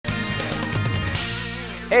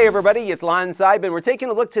Hey everybody, it's Lon.TV, and we're taking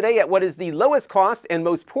a look today at what is the lowest cost and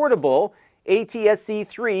most portable ATSC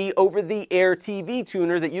 3 over-the-air TV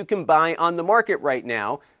tuner that you can buy on the market right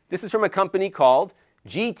now. This is from a company called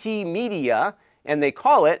GT Media, and they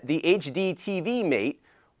call it the HDTV Mate.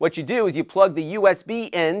 What you do is you plug the USB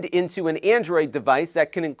end into an Android device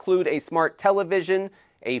that can include a smart television,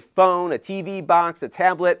 a phone, a TV box, a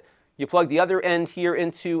tablet. You plug the other end here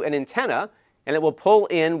into an antenna, and it will pull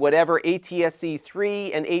in whatever ATSC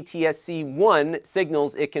 3 and ATSC 1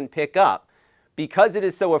 signals it can pick up. Because it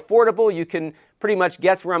is so affordable, you can pretty much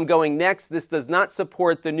guess where I'm going next. This does not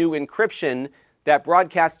support the new encryption that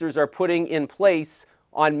broadcasters are putting in place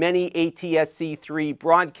on many ATSC 3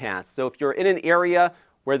 broadcasts. So if you're in an area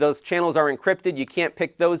where those channels are encrypted, you can't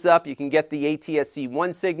pick those up. You can get the ATSC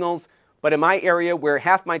 1 signals. But in my area, where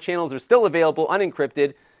half my channels are still available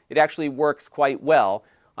unencrypted, it actually works quite well.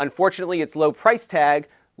 Unfortunately, its low price tag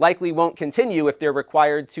likely won't continue if they're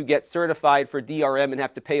required to get certified for DRM and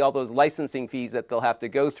have to pay all those licensing fees that they'll have to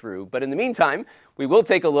go through. But in the meantime, we will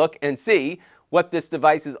take a look and see what this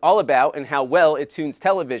device is all about and how well it tunes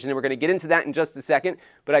television. And we're going to get into that in just a second.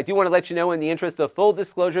 But I do want to let you know, in the interest of full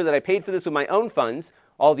disclosure, that I paid for this with my own funds.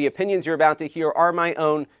 All the opinions you're about to hear are my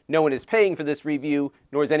own. No one is paying for this review,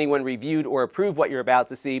 nor has anyone reviewed or approved what you're about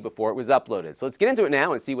to see before it was uploaded. So let's get into it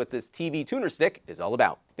now and see what this TV tuner stick is all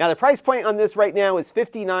about. Now, the price point on this right now is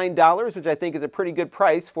 $59, which I think is a pretty good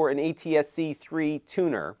price for an ATSC 3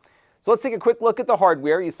 tuner. So let's take a quick look at the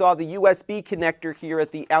hardware. You saw the USB connector here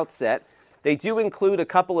at the outset. They do include a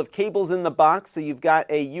couple of cables in the box, so you've got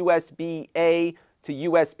a USB-A to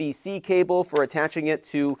USB-C cable for attaching it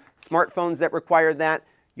to smartphones that require that.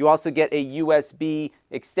 You also get a USB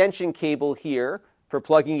extension cable here for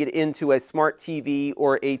plugging it into a smart TV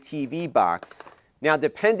or a TV box. Now,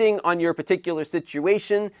 depending on your particular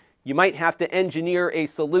situation, you might have to engineer a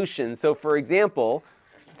solution. So, for example,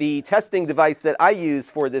 the testing device that I used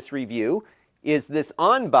for this review is this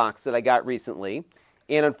ON box that I got recently.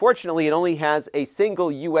 And unfortunately, it only has a single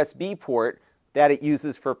USB port that it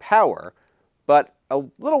uses for power. But a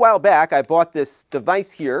little while back, I bought this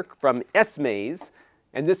device here from S-Maze,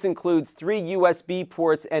 and this includes 3 USB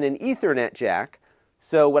ports and an Ethernet jack.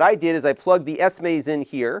 So what I did is I plugged the S-Maze in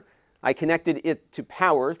here, I connected it to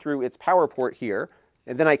power through its power port here,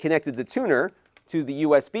 and then I connected the tuner to the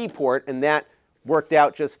USB port, and that worked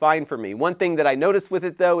out just fine for me. One thing that I noticed with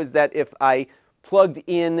it, though, is that if I plugged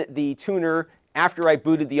in the tuner after I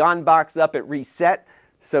booted the ON box up, it reset.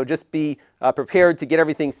 So just be prepared to get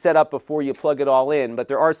everything set up before you plug it all in. But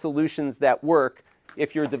there are solutions that work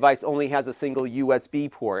if your device only has a single USB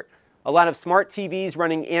port. A lot of smart TVs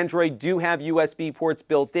running Android do have USB ports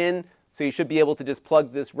built in, so you should be able to just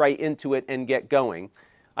plug this right into it and get going.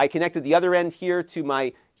 I connected the other end here to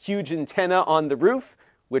my huge antenna on the roof,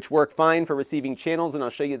 which work fine for receiving channels, and I'll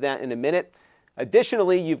show you that in a minute.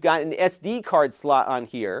 Additionally, you've got an SD card slot on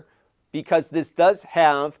here, because this does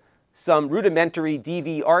have some rudimentary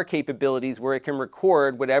DVR capabilities where it can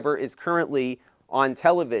record whatever is currently on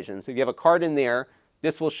television. So if you have a card in there,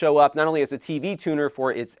 this will show up not only as a TV tuner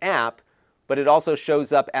for its app, but it also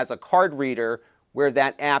shows up as a card reader where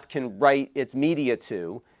that app can write its media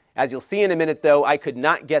to. As you'll see in a minute, though, I could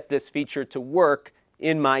not get this feature to work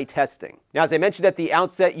in my testing. Now, as I mentioned at the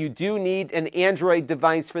outset, you do need an Android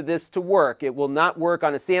device for this to work. It will not work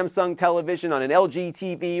on a Samsung television, on an LG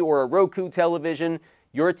TV, or a Roku television.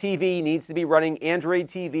 Your TV needs to be running Android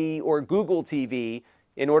TV or Google TV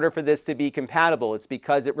in order for this to be compatible. It's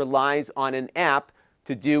because it relies on an app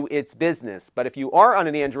to do its business. But if you are on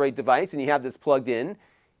an Android device and you have this plugged in,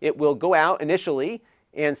 it will go out initially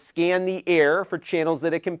and scan the air for channels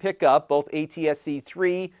that it can pick up, both ATSC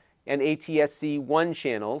 3 and ATSC 1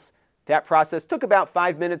 channels. That process took about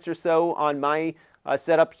 5 minutes or so on my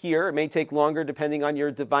setup here. It may take longer depending on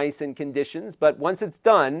your device and conditions, but once it's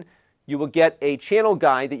done, you will get a channel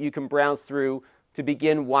guide that you can browse through to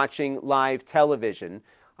begin watching live television.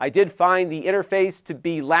 I did find the interface to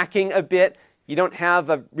be lacking a bit. You don't have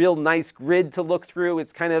a real nice grid to look through.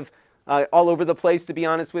 It's kind of all over the place, to be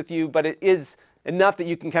honest with you, but it is enough that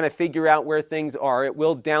you can kind of figure out where things are. It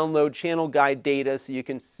will download channel guide data so you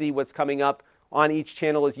can see what's coming up on each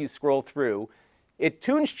channel as you scroll through. It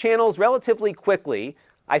tunes channels relatively quickly.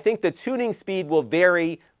 I think the tuning speed will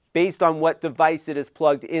vary based on what device it is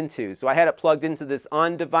plugged into. So I had it plugged into this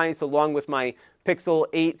ON device along with my Pixel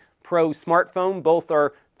 8 Pro smartphone. Both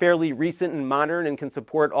are fairly recent and modern and can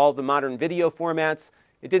support all the modern video formats.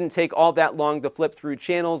 It didn't take all that long to flip through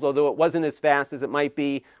channels, although it wasn't as fast as it might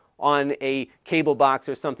be on a cable box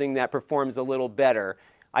or something that performs a little better.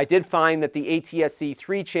 I did find that the ATSC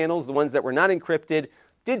 3 channels, the ones that were not encrypted,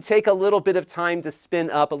 Did take a little bit of time to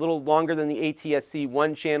spin up, a little longer than the ATSC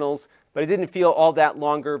 1 channels, but it didn't feel all that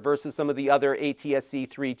longer versus some of the other ATSC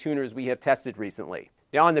 3 tuners we have tested recently.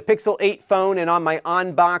 Now on the Pixel 8 phone and on my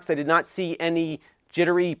Unbox, I did not see any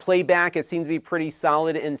jittery playback. It seemed to be pretty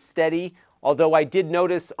solid and steady, although I did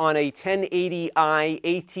notice on a 1080i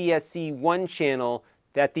ATSC 1 channel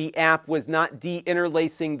that the app was not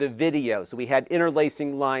de-interlacing the video. So we had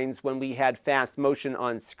interlacing lines when we had fast motion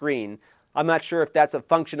on screen. I'm not sure if that's a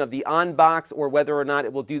function of the Unbox or whether or not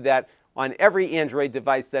it will do that on every Android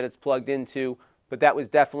device that it's plugged into, but that was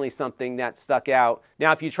definitely something that stuck out.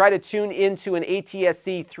 Now, if you try to tune into an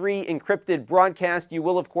ATSC 3 encrypted broadcast, you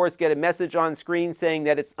will, of course, get a message on screen saying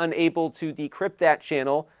that it's unable to decrypt that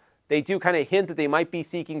channel. They do kind of hint that they might be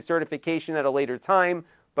seeking certification at a later time,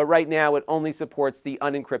 but right now it only supports the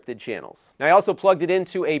unencrypted channels. Now, I also plugged it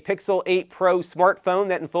into a Pixel 8 Pro smartphone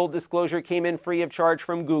that, in full disclosure, came in free of charge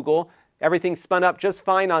from Google. Everything spun up just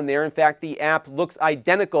fine on there. In fact, the app looks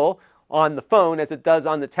identical on the phone as it does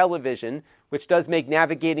on the television, which does make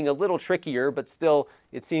navigating a little trickier, but still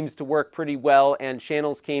it seems to work pretty well, and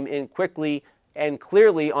channels came in quickly and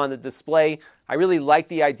clearly on the display. I really like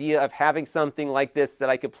the idea of having something like this that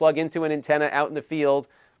I could plug into an antenna out in the field,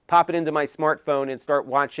 pop it into my smartphone, and start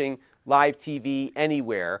watching live TV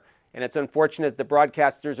anywhere. And it's unfortunate the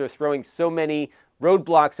broadcasters are throwing so many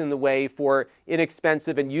roadblocks in the way for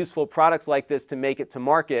inexpensive and useful products like this to make it to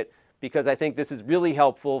market, because I think this is really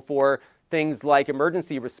helpful for things like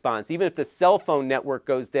emergency response. Even if the cell phone network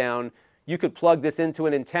goes down, you could plug this into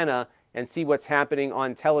an antenna and see what's happening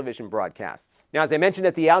on television broadcasts. Now, as I mentioned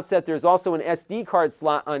at the outset, there's also an SD card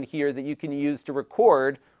slot on here that you can use to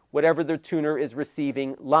record whatever the tuner is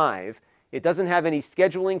receiving live. It doesn't have any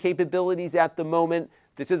scheduling capabilities at the moment.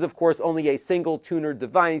 This is, of course, only a single tuner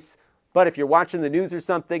device, but if you're watching the news or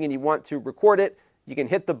something and you want to record it, you can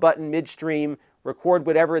hit the button midstream, record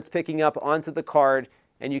whatever it's picking up onto the card,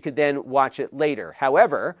 and you could then watch it later.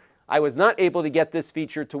 However, I was not able to get this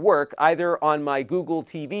feature to work either on my Google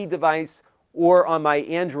TV device or on my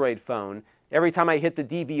Android phone. Every time I hit the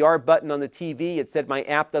DVR button on the TV, it said my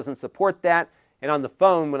app doesn't support that, and on the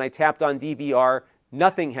phone, when I tapped on DVR,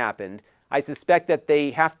 nothing happened. I suspect that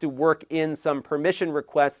they have to work in some permission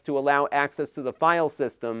requests to allow access to the file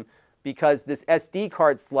system, because this SD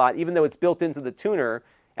card slot, even though it's built into the tuner,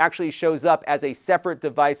 actually shows up as a separate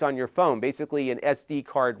device on your phone, basically an SD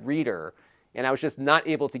card reader. And I was just not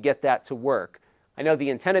able to get that to work. I know the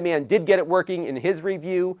Antenna Man did get it working in his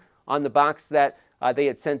review on the box that they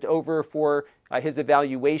had sent over for his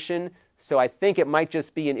evaluation. So I think it might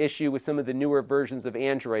just be an issue with some of the newer versions of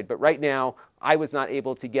Android. But right now, I was not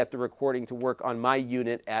able to get the recording to work on my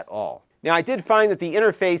unit at all. Now, I did find that the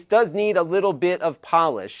interface does need a little bit of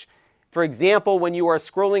polish. For example, when you are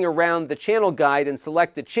scrolling around the channel guide and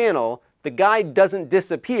select the channel, the guide doesn't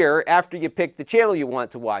disappear after you pick the channel you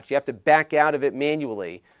want to watch. You have to back out of it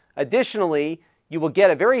manually. Additionally, you will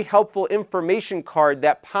get a very helpful information card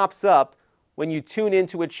that pops up when you tune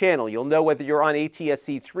into a channel. You'll know whether you're on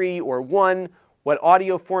ATSC 3 or 1, what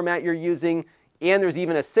audio format you're using, and there's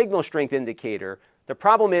even a signal strength indicator. The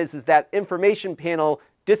problem is that information panel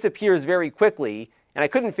disappears very quickly, and I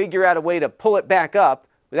couldn't figure out a way to pull it back up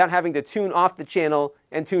without having to tune off the channel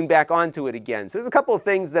and tune back onto it again. So there's a couple of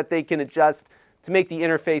things that they can adjust to make the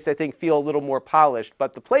interface, I think, feel a little more polished.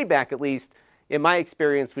 But the playback, at least, in my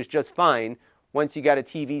experience, was just fine once you got a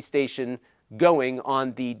TV station going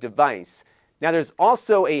on the device. Now, there's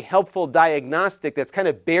also a helpful diagnostic that's kind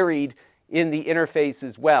of buried in the interface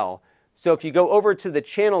as well. So if you go over to the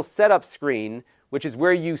channel setup screen, which is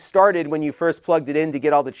where you started when you first plugged it in to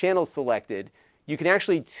get all the channels selected, you can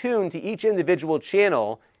actually tune to each individual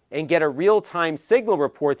channel and get a real-time signal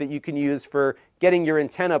report that you can use for getting your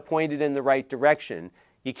antenna pointed in the right direction.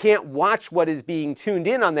 You can't watch what is being tuned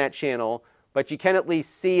in on that channel, but you can at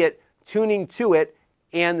least see it tuning to it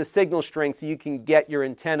and the signal strength so you can get your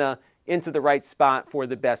antenna into the right spot for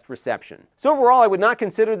the best reception. So overall, I would not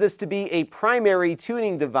consider this to be a primary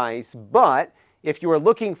tuning device, but if you are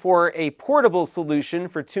looking for a portable solution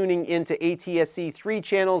for tuning into ATSC 3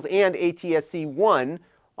 channels and ATSC 1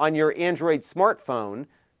 on your Android smartphone,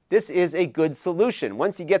 this is a good solution.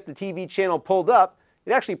 Once you get the TV channel pulled up,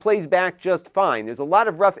 it actually plays back just fine. There's a lot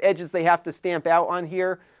of rough edges they have to stamp out on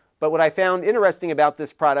here, but what I found interesting about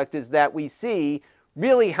this product is that we see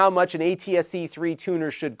really how much an ATSC 3 tuner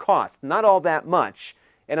should cost. Not all that much,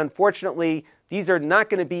 and unfortunately, these are not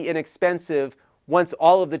going to be inexpensive once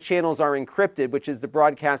all of the channels are encrypted, which is the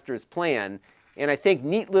broadcaster's plan. And I think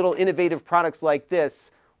neat little innovative products like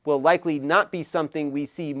this will likely not be something we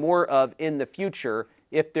see more of in the future,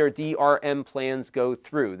 if their DRM plans go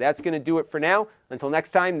through. That's going to do it for now. Until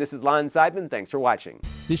next time, this is Lon.TV. Thanks for watching.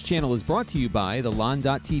 This channel is brought to you by the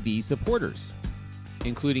Lon.TV supporters,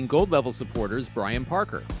 including gold level supporters Brian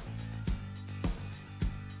Parker,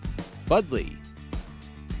 Budley,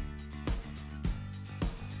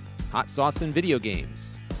 Hot Sauce and Video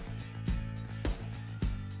Games,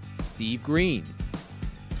 Steve Green,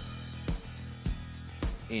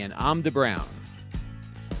 and Amda Brown.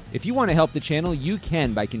 If you want to help the channel, you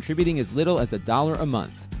can by contributing as little as $1 a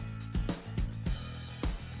month.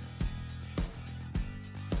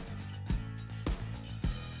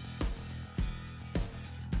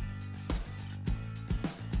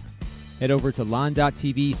 Head over to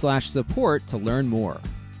lon.tv/support to learn more.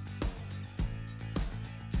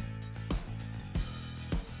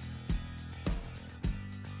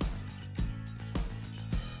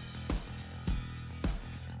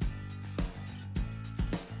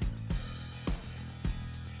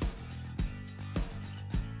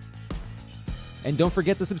 And don't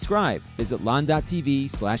forget to subscribe. Visit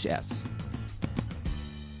lon.tv/s.